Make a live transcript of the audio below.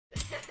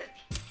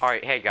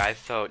Alright, hey guys,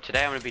 so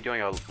today I'm going to be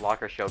doing a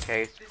locker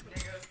showcase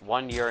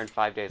 1 year and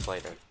 5 days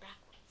later.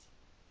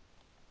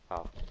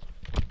 Oh.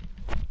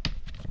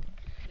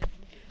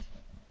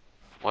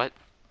 What?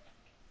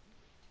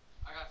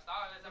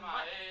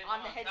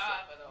 On the headset.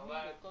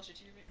 Closer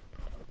to you.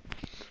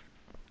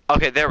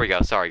 Okay, there we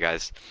go. Sorry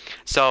guys.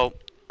 So,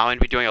 I'm going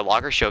to be doing a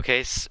locker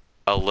showcase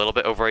a little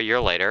bit over a year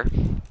later.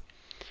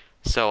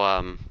 So,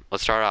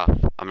 let's start off.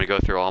 I'm going to go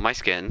through all my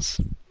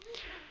skins.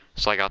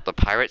 So I got the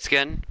pirate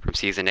skin from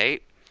season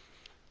 8.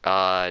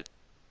 I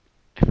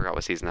forgot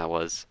what season that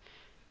was.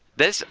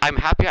 I'm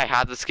happy I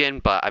had the skin,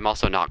 but I'm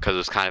also not because it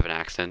was kind of an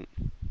accident.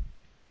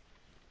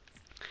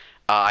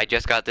 I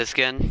just got this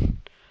skin,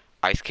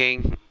 Ice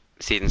King,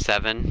 season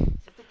 7.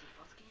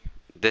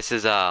 This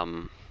is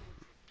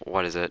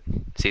what is it?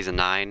 Season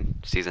 9,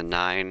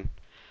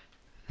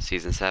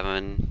 season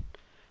 7,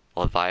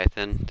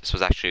 Leviathan. This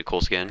was actually a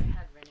cool skin.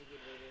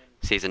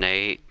 Season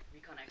 8,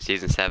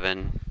 season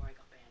 7,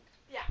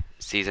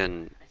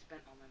 season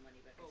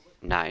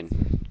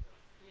 9,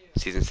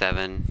 season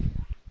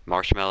 7,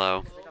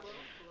 Marshmallow.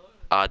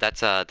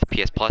 That's the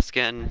PS Plus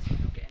skin.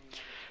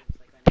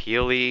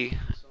 Peely.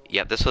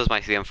 Yep, this was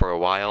my skin for a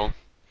while.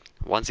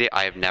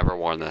 I have never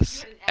worn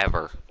this,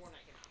 ever.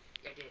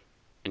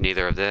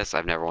 Neither of this,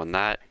 I've never worn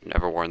that,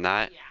 never worn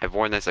that. I've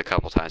worn this a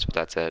couple times, but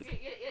that's it.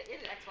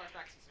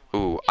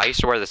 Ooh, I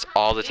used to wear this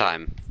all the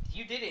time.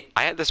 You didn't.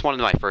 I had this one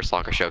in my first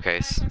locker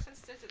showcase.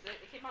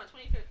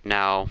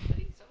 Now,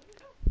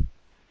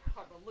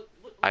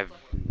 I've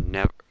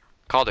never...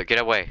 Calder, get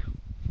away.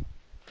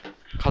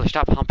 Calder,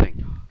 stop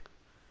pumping.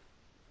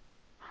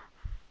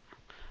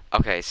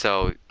 Okay,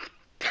 so...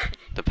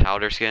 The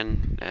powder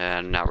skin,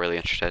 I'm not really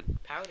interested.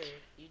 Powder?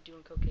 You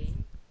doing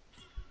cocaine?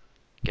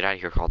 Get out of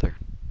here, Calder.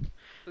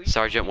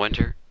 Sergeant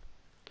Winter.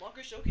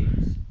 Locker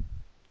showcase.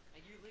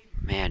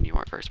 Man, you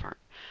weren't very smart.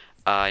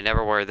 I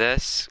never wear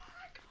this.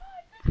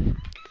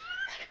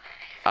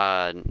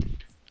 I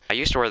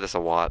used to wear this a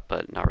lot,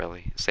 but not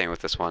really. Same with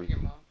this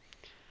one.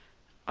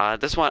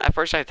 This one, at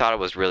first I thought it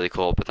was really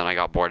cool, but then I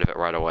got bored of it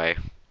right away.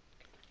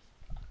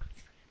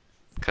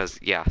 Because,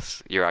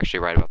 yes, you're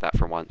actually right about that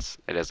for once.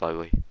 It is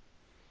ugly.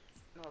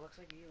 No, it looks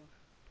like you.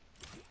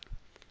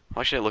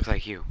 Why should it look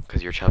like you?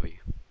 Because you're chubby.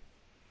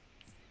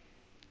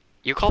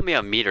 You called me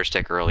a meter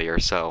stick earlier,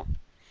 so...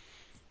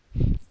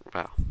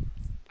 Wow.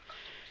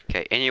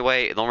 Okay,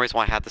 anyway, the only reason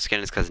why I have the skin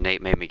is because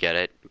Nate made me get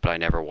it, but I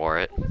never wore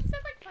it. Wasn't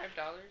that like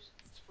 $5?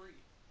 It's free.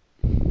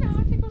 No,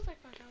 I think it was like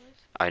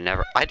 $5.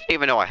 I didn't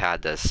even know I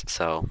had this,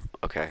 so,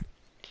 okay.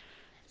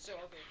 So,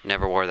 okay.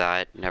 Never wore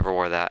that, never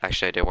wore that.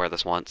 Actually, I did wear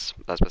this once.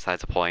 That's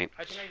besides the point.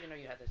 How'd you not even know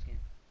you had this skin?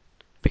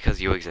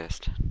 Because you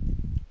exist.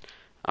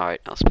 Alright,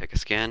 let's pick a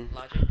skin.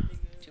 Logic.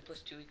 2 plus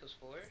 2 equals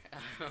 4.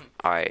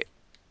 Alright.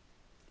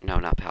 No,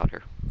 not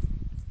powder.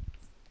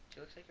 She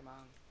looks like your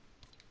mom.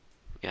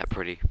 Yeah,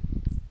 pretty.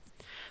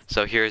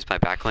 So here's my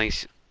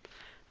backlinks.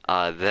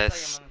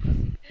 This,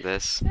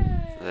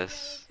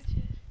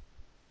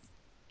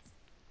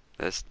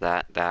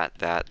 that.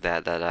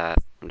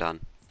 I'm done.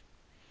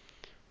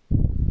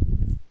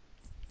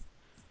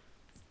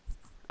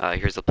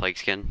 Here's the plague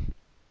skin.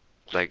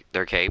 Like,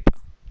 their cape.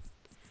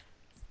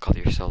 God,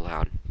 you're so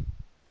loud.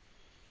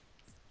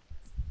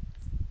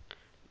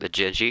 The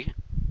Gigi.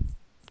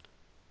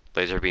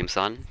 Laser Beam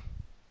Sun.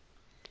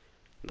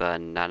 The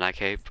Nana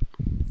cape.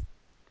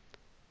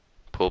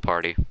 Pool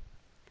Party.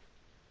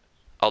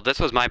 Oh, this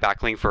was my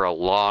backlink for a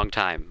long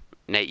time.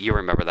 Nate, you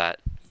remember that.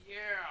 Yeah.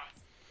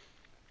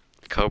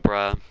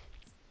 Cobra.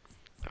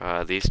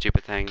 These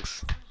stupid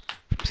things.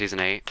 From season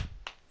 8.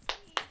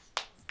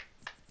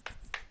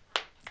 Are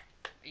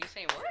you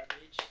saying what?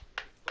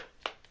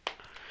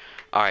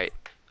 Alright,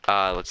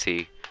 let's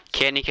see.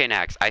 Candy Cane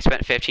Axe. I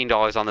spent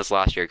 $15 on this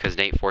last year because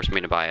Nate forced me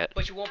to buy it.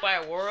 But you won't buy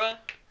Aurora?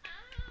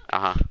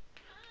 Uh-huh.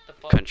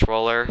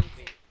 Controller.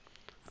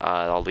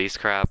 All these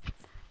crap.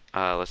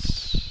 Alright,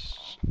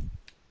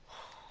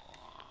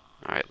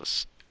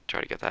 let's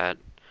try to get that.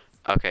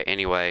 Okay,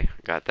 anyway,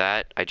 got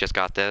that. I just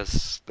got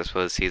this. This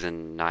was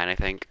season 9, I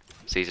think.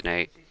 Season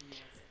 8.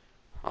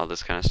 All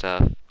this kind of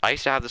stuff. I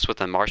used to have this with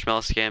the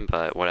Marshmallow skin,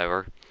 but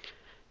whatever.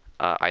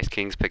 Ice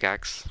King's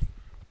pickaxe.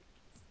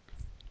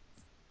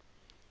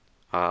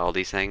 All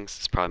these things.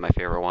 It's probably my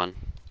favorite one.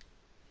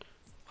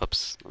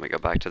 Whoops, let me go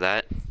back to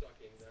that.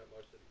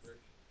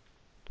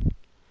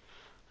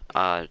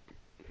 I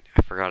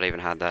forgot I even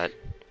had that.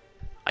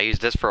 I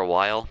used this for a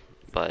while,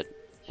 but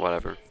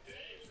whatever.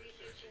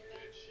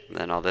 And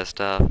then all this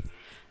stuff.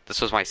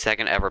 This was my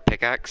second ever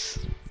pickaxe.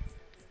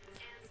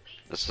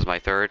 This is my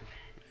third.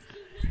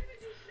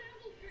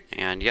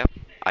 And yep,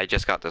 I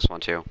just got this one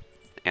too.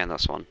 And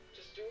this one.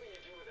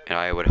 And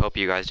I would hope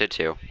you guys did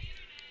too.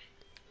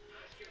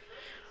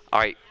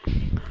 Alright,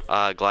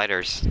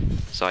 gliders.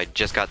 So I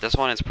just got this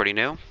one, it's pretty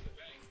new.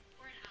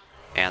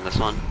 And this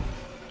one.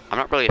 I'm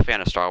not really a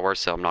fan of Star Wars,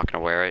 so I'm not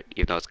going to wear it,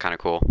 even though it's kind of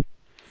cool.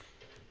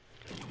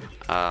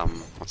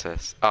 What's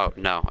this? Oh,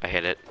 no, I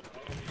hit it.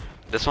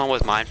 This one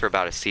was mine for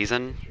about a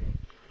season,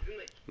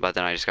 but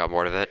then I just got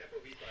bored of it.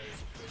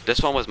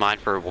 This one was mine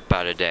for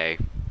about a day.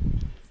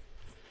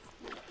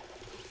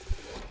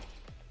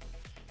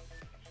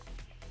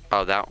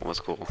 Oh, that one was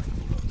cool.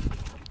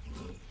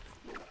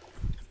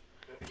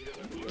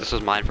 This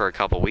was mine for a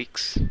couple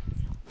weeks.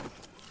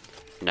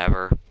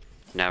 Never,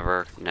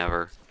 never,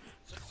 never.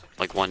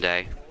 Like one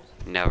day.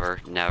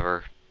 Never,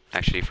 never.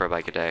 Actually, for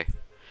like a day.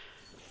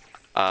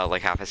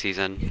 Like half a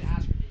season.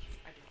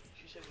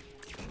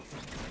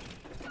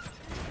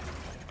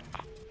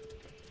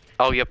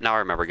 Oh, yep, now I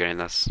remember getting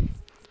this.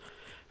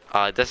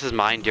 This is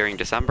mine during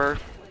December,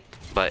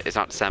 but it's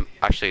not December.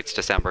 Actually, it's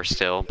December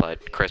still,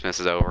 but Christmas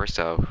is over,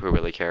 so who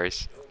really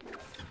cares?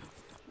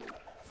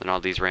 And all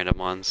these random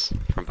ones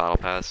from Battle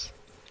Pass.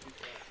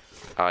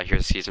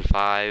 Here's Season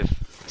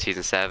 5,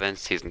 Season 7,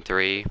 Season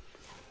 3,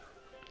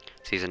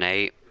 Season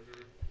 8.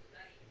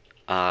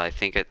 I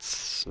think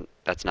that's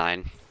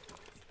 9.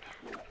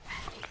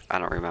 I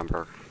don't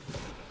remember.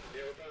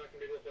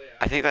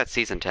 I think that's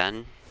Season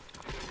 10.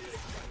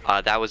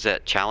 That was a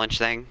challenge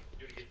thing.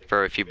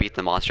 For if you beat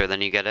the monster,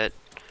 then you get it.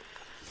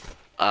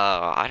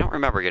 I don't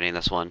remember getting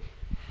this one.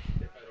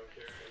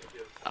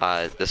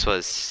 This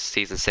was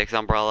Season 6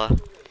 Umbrella,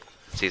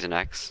 Season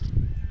X.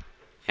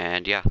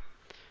 And yeah.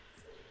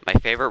 My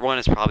favorite one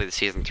is probably the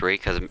Season 3,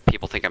 because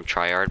people think I'm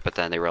tryhard, but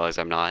then they realize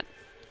I'm not.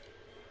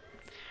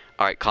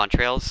 Alright,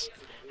 contrails.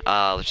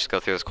 Let's just go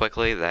through this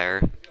quickly.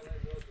 There.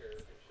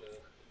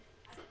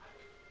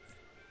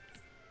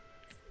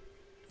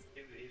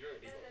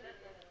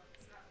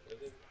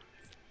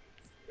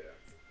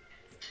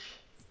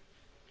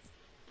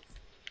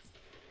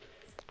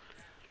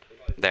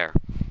 There.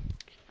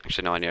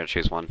 Actually, no, I need to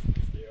choose one.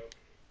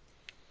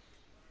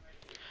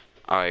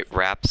 Alright,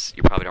 wraps.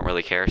 You probably don't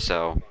really care,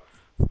 so...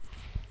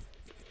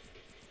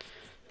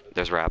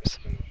 There's wraps.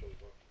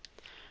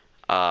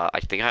 I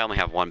think I only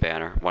have one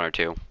banner. One or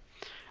two.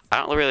 I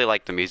don't really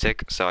like the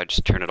music, so I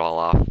just turn it all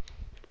off.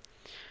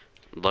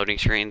 Loading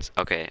screens.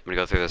 Okay, I'm gonna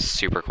go through this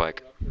super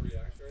quick.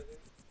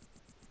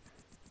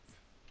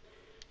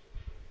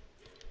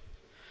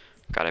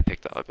 God, I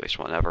picked the ugliest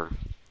one ever.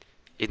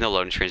 Even though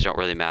loading screens don't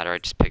really matter, I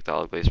just picked the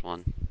ugliest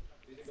one.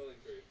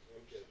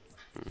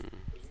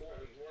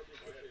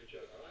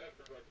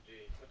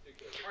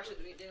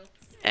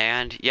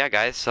 And yeah,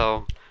 guys,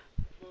 so...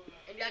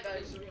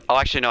 Oh,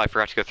 actually, no, I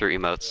forgot to go through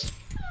emotes.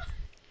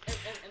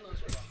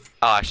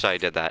 Oh, actually, I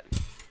did that.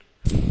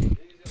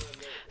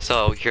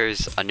 So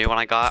here's a new one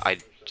I got. I'm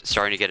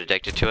starting to get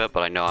addicted to it,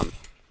 but I know I'm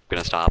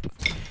gonna stop.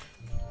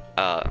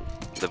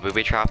 The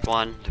booby trap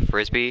one, the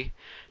frisbee.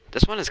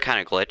 This one is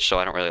kind of glitched, so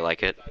I don't really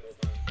like it.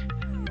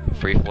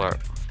 Free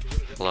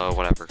flow,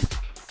 whatever.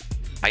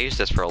 I used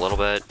this for a little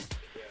bit.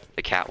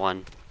 The cat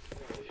one.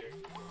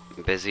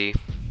 Busy.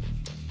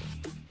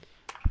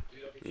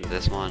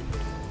 This one.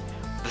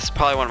 This is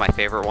probably one of my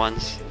favorite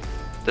ones.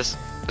 This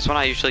one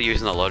I usually use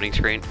in the loading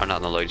screen. Oh, not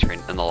in the loading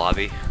screen, in the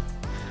lobby.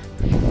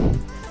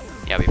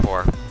 Yeah,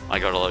 before I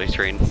go to loading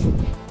screen.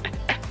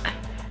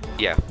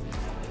 Yeah.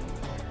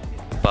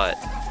 But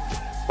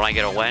when I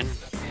get a win,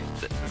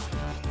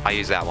 I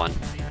use that one.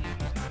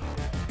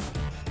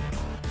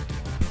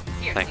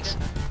 Thanks.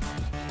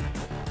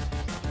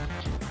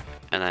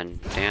 And then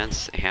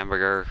dance,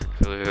 hamburger,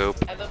 hula hoop.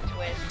 I love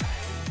twist.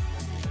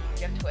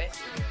 You have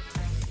twist?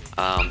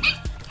 Nah.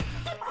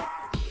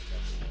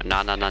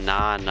 I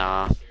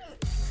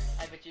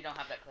bet you don't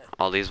have that clip.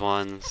 All these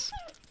ones.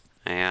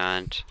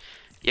 And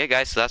yeah,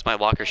 guys, so that's my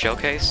locker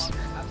showcase.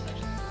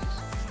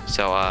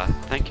 So,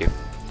 thank you.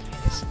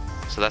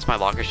 So that's my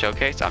locker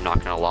showcase. I'm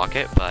not gonna lock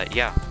it, but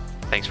yeah.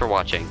 Thanks for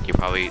watching. You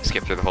probably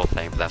skipped through the whole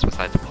thing, but that's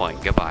besides the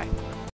point. Goodbye.